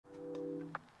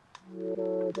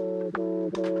What's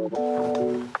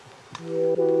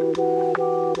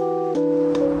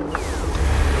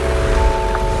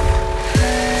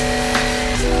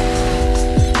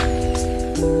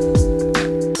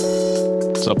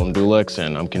up, I'm DualEx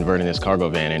and I'm converting this cargo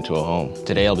van into a home.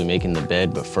 Today I'll be making the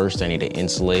bed, but first I need to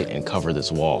insulate and cover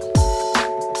this wall.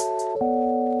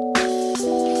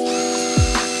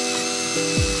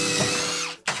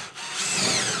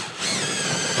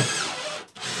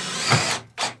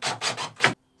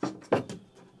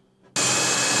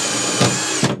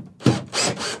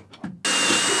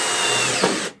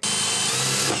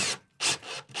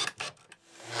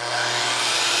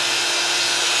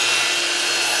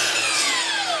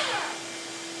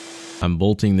 I'm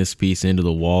bolting this piece into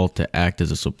the wall to act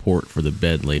as a support for the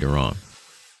bed later on.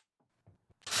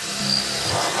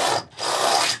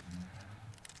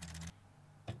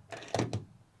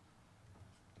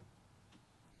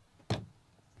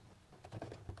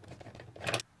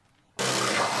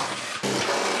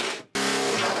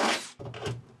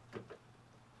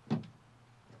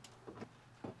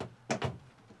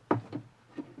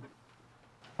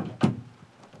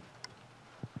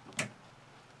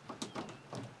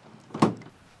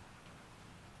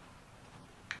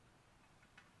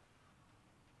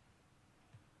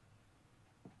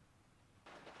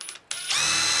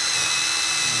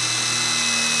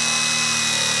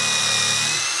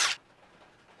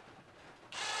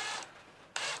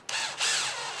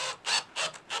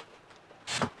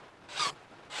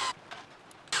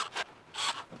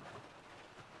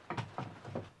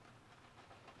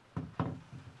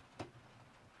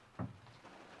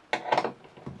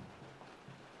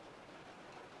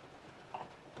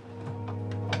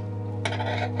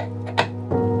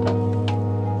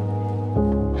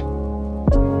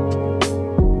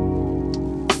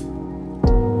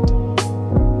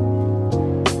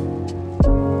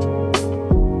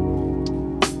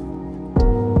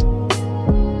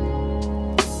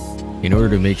 In order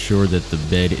to make sure that the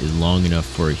bed is long enough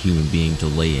for a human being to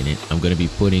lay in it, I'm going to be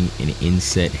putting an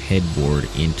inset headboard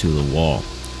into the wall.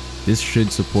 This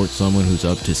should support someone who's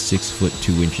up to 6 foot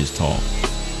 2 inches tall.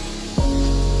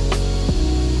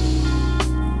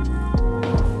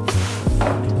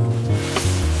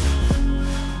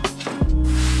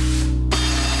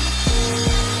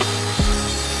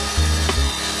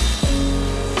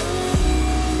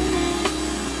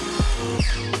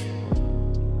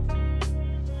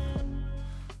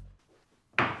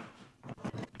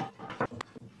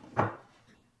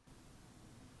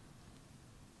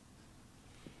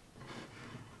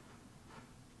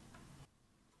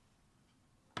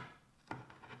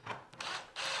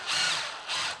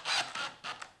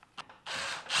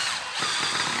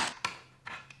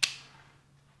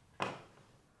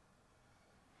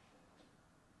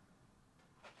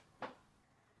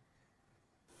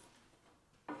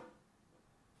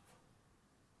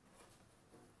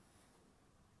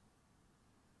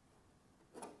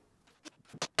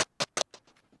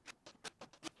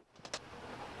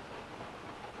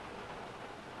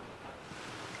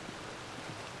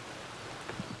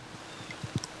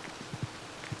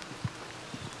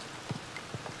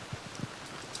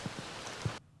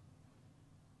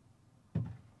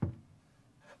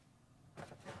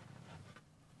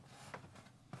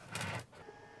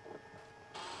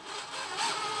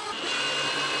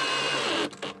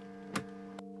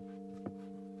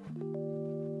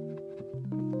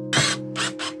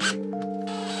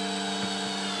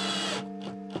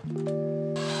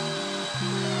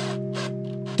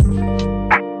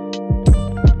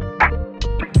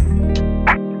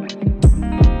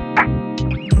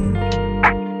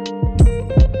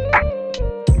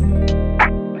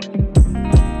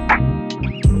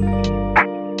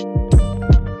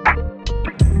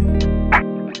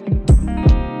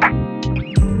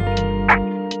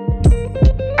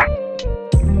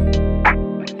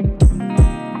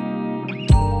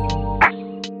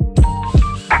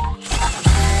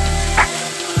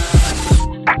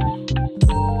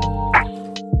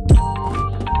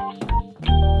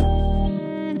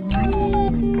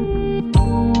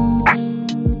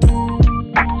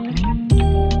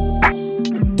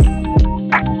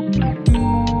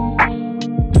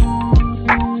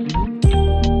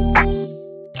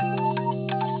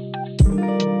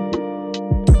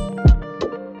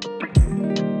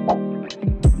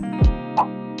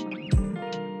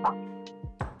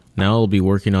 I'll be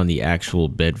working on the actual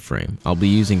bed frame. I'll be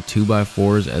using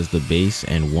 2x4s as the base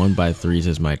and 1x3s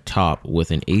as my top,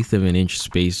 with an 1/8 of an inch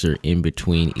spacer in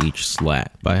between each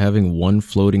slat. By having one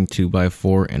floating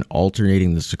 2x4 and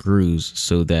alternating the screws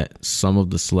so that some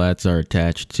of the slats are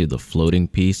attached to the floating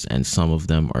piece and some of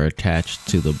them are attached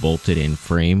to the bolted in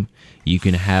frame, you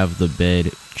can have the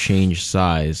bed change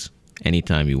size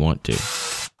anytime you want to.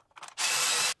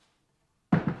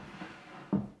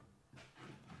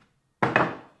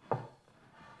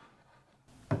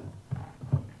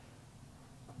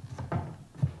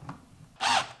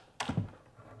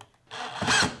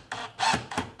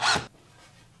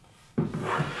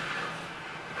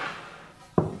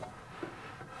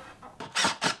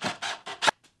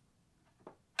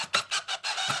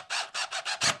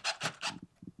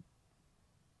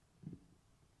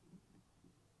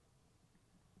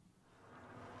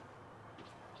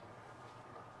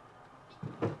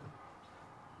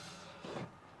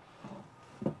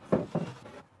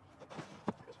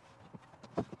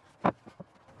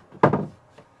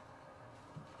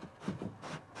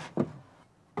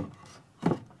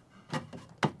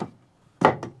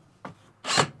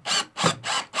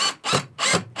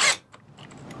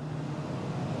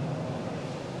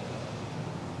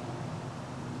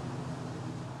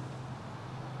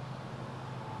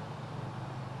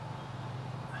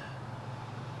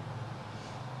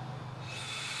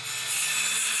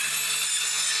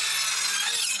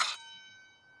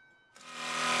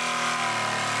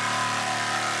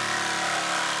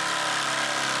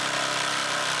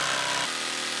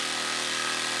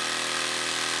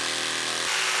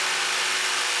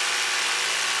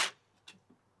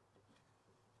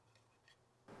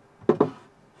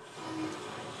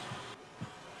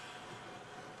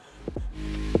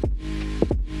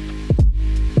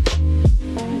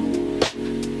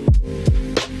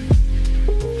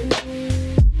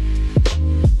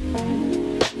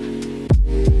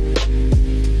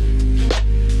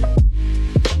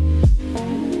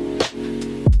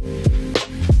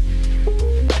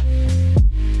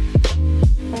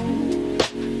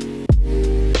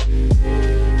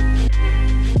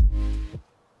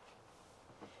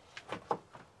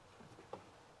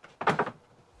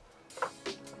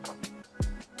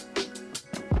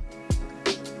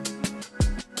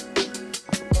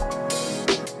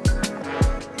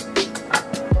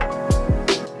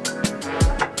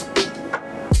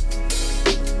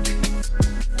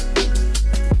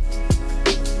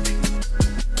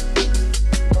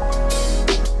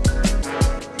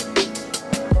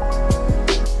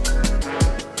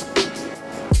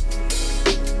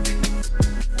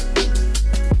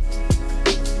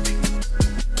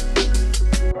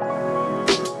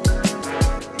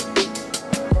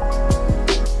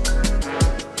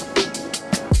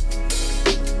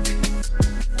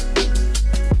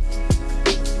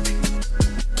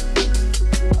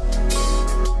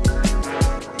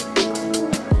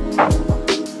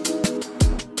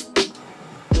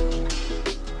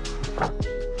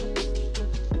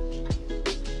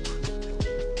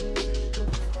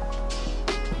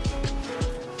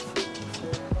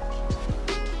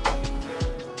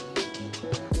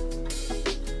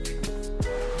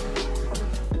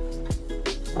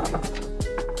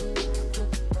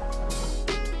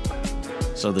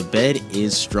 So the bed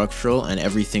is structural and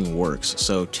everything works.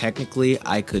 So technically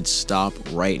I could stop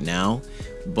right now,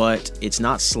 but it's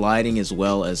not sliding as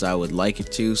well as I would like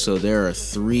it to. So there are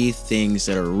 3 things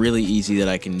that are really easy that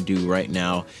I can do right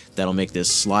now that'll make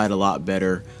this slide a lot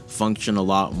better, function a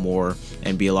lot more,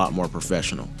 and be a lot more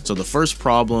professional. So the first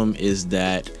problem is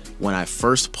that when I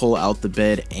first pull out the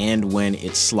bed and when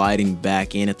it's sliding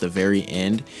back in at the very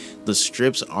end, the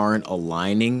strips aren't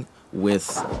aligning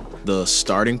with the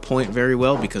starting point very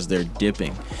well because they're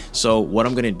dipping. So what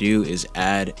I'm gonna do is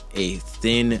add a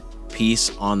thin piece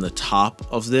on the top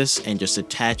of this and just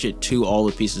attach it to all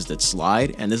the pieces that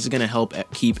slide, and this is gonna help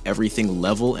keep everything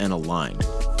level and aligned.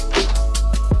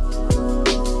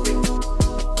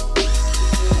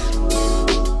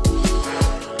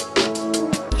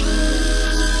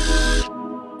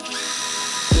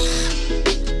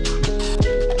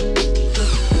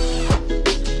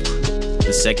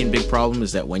 The second big problem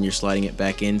is that when you're sliding it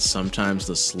back in, sometimes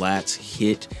the slats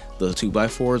hit the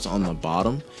 2x4s on the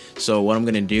bottom. So what I'm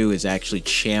going to do is actually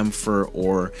chamfer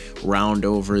or round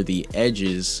over the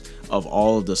edges of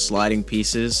all of the sliding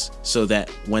pieces so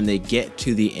that when they get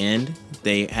to the end,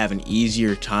 they have an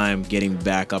easier time getting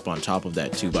back up on top of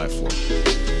that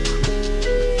 2x4.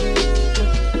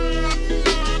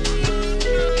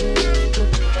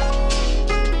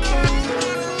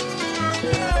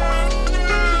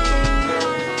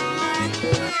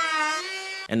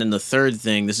 And And then the third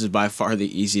thing, this is by far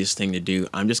the easiest thing to do.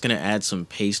 I'm just going to add some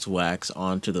paste wax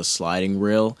onto the sliding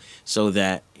rail so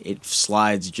that it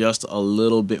slides just a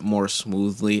little bit more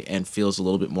smoothly and feels a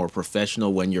little bit more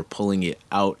professional when you're pulling it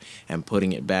out and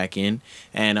putting it back in.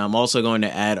 And I'm also going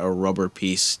to add a rubber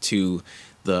piece to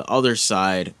the other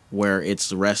side where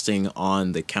it's resting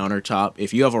on the countertop.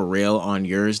 If you have a rail on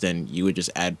yours, then you would just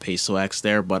add paste wax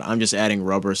there, but I'm just adding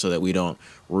rubber so that we don't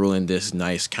ruin this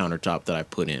nice countertop that I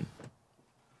put in.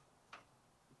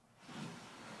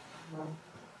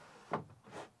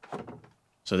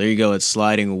 So there you go, it's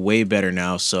sliding way better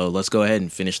now, so let's go ahead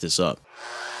and finish this up.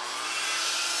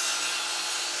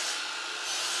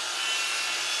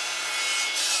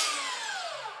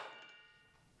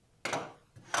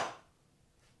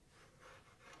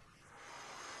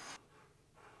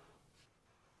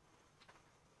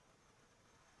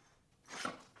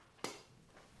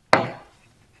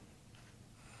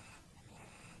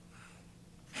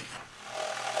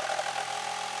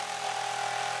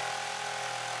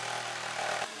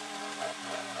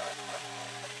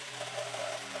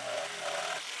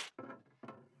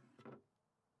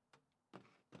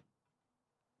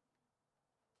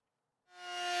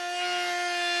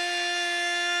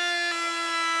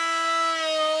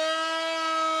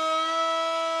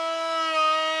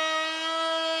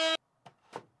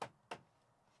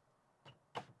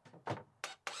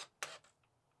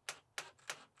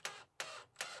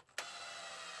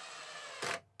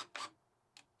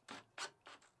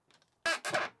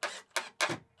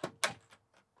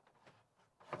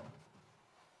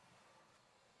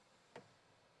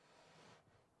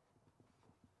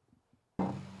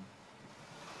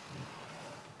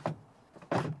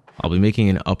 I'll be making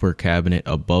an upper cabinet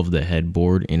above the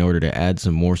headboard in order to add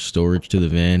some more storage to the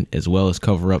van, as well as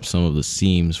cover up some of the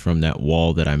seams from that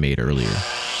wall that I made earlier.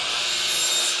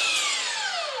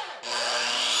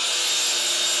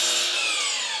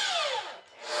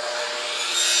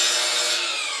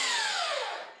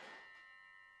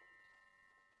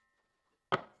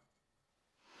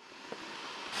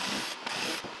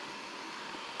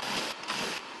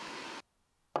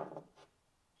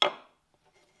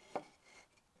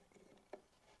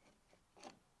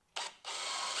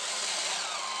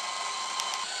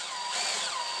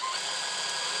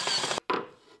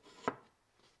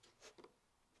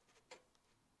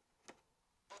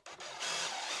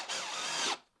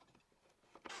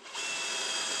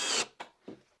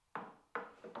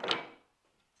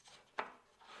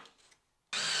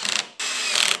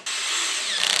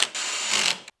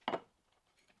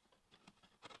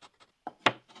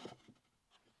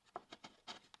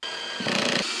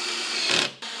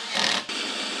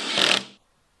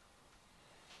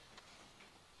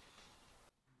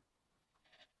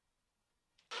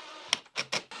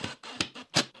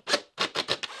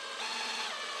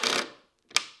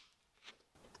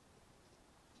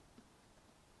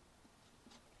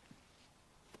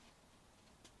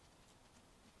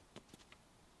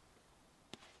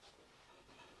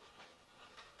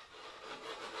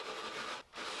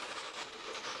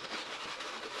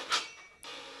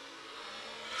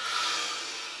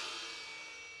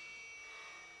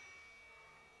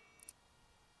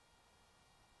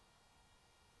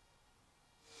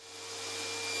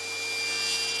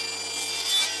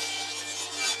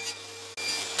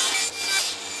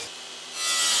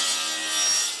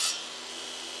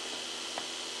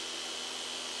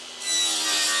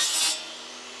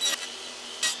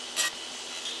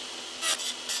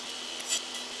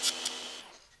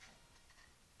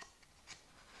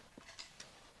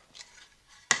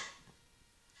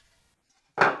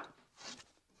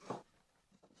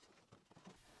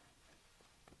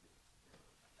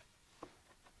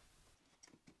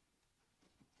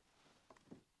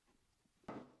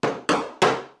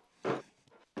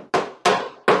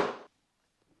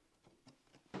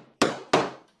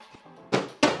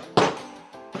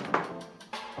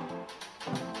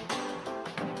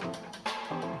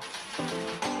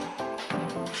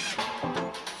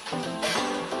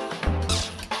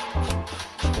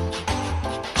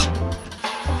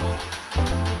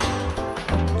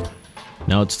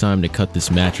 Now it's time to cut this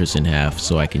mattress in half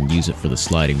so I can use it for the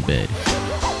sliding bed.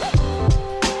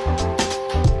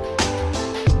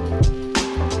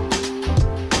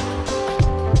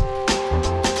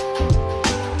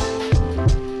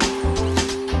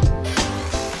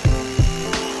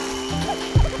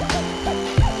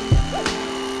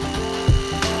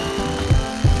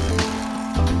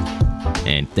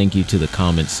 And thank you to the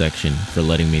comments section for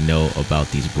letting me know about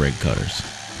these bread cutters.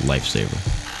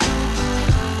 Lifesaver.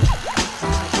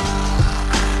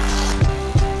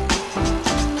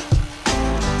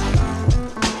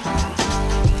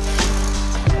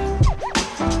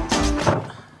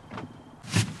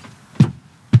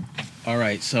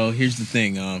 Alright, so here's the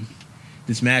thing.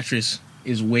 This mattress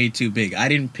is way too big. I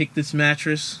didn't pick this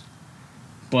mattress,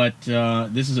 but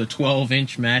this is a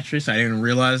 12-inch mattress. I didn't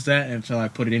realize that until I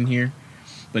put it in here.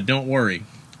 But don't worry,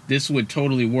 this would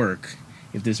totally work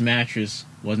if this mattress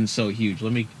wasn't so huge. I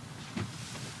mean,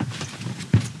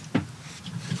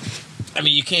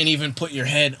 you can't even put your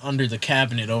head under the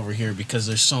cabinet over here because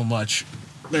there's so much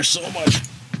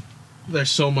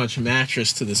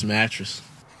mattress to this mattress.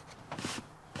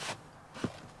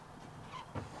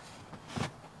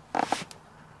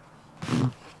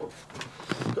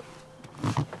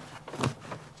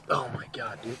 Oh my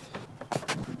god, dude.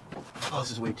 Oh,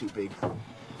 this is way too big.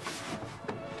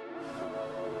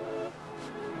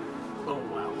 Oh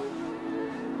wow.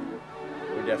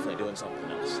 We're definitely doing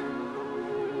something else.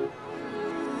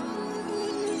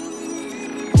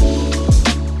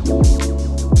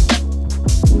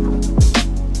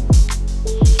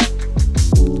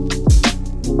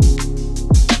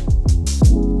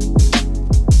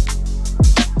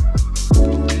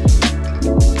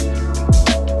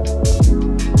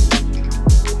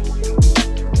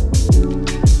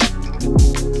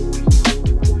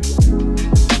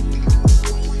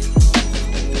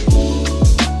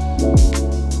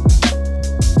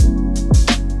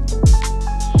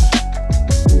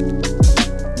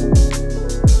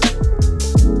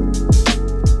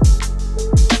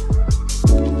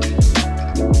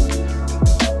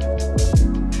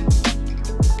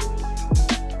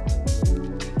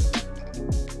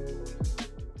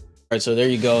 Alright, so there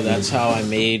you go. That's how I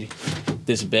made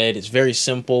this bed. It's very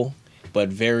simple, but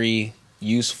very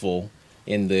useful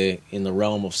in the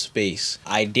realm of space.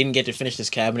 I didn't get to finish this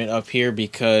cabinet up here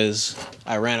because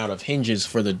I ran out of hinges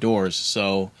for the doors,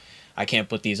 so I can't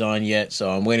put these on yet. So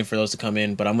I'm waiting for those to come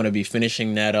in, but I'm going to be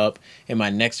finishing that up in my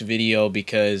next video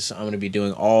because I'm going to be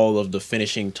doing all of the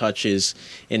finishing touches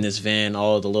in this van,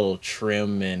 all of the little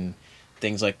trim and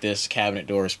things like this, cabinet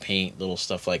doors, paint, little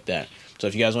stuff like that. So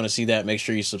if you guys want to see that, make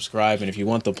sure you subscribe. And if you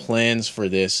want the plans for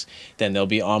this, then they'll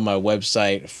be on my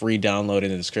website, free download in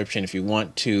the description. If you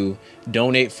want to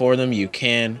donate for them, you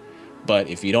can. But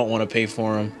if you don't want to pay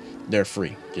for them, they're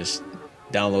free. Just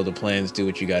download the plans, do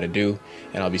what you got to do.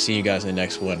 And I'll be seeing you guys in the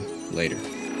next one later.